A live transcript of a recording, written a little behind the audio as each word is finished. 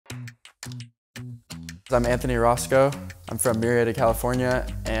I'm Anthony Orozco. I'm from Murrieta, California,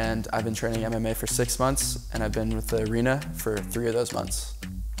 and I've been training MMA for 6 months, and I've been with the arena for 3 of those months.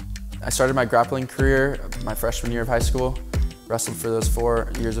 I started my grappling career my freshman year of high school, wrestled for those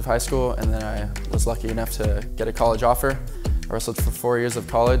 4 years of high school, and then I was lucky enough to get a college offer. I wrestled for 4 years of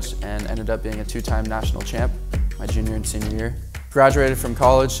college and ended up being a 2-time national champ my junior and senior year. Graduated from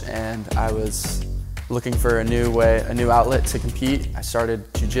college and I was looking for a new outlet to compete. I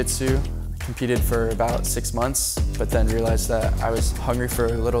started jiu-jitsu, competed for about 6 months, but then realized that I was hungry for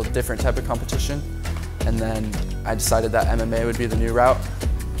a little different type of competition. And then I decided that MMA would be the new route.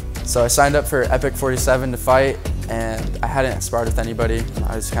 So I signed up for Epic 47 to fight, and I hadn't sparred with anybody.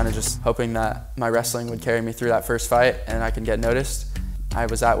 I was kind of just hoping that my wrestling would carry me through that first fight and I could get noticed. I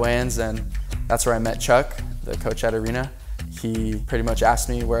was at weigh-ins and that's where I met Chuck, the coach at Arena. He pretty much asked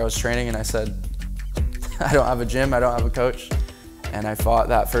me where I was training and I said, I don't have a gym, I don't have a coach. And I fought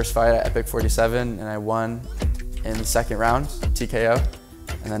that first fight at Epic 47 and I won in the second round, TKO.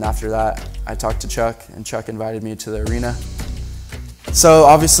 And then after that, I talked to Chuck and Chuck invited me to the arena. So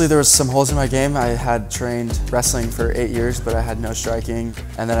obviously there was some holes in my game. I had trained wrestling for 8 years, but I had no striking.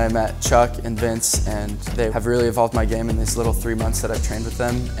 And then I met Chuck and Vince, and they have really evolved my game in these little 3 months that I've trained with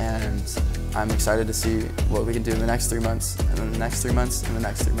them. And I'm excited to see what we can do in the next 3 months, and then the next 3 months, and the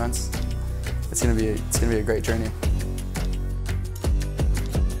next 3 months. It's gonna be a great journey.